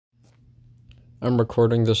I'm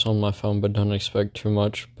recording this on my phone, but don't expect too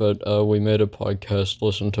much. But we made a podcast.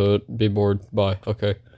 Listen to it. Be bored. Bye. Okay.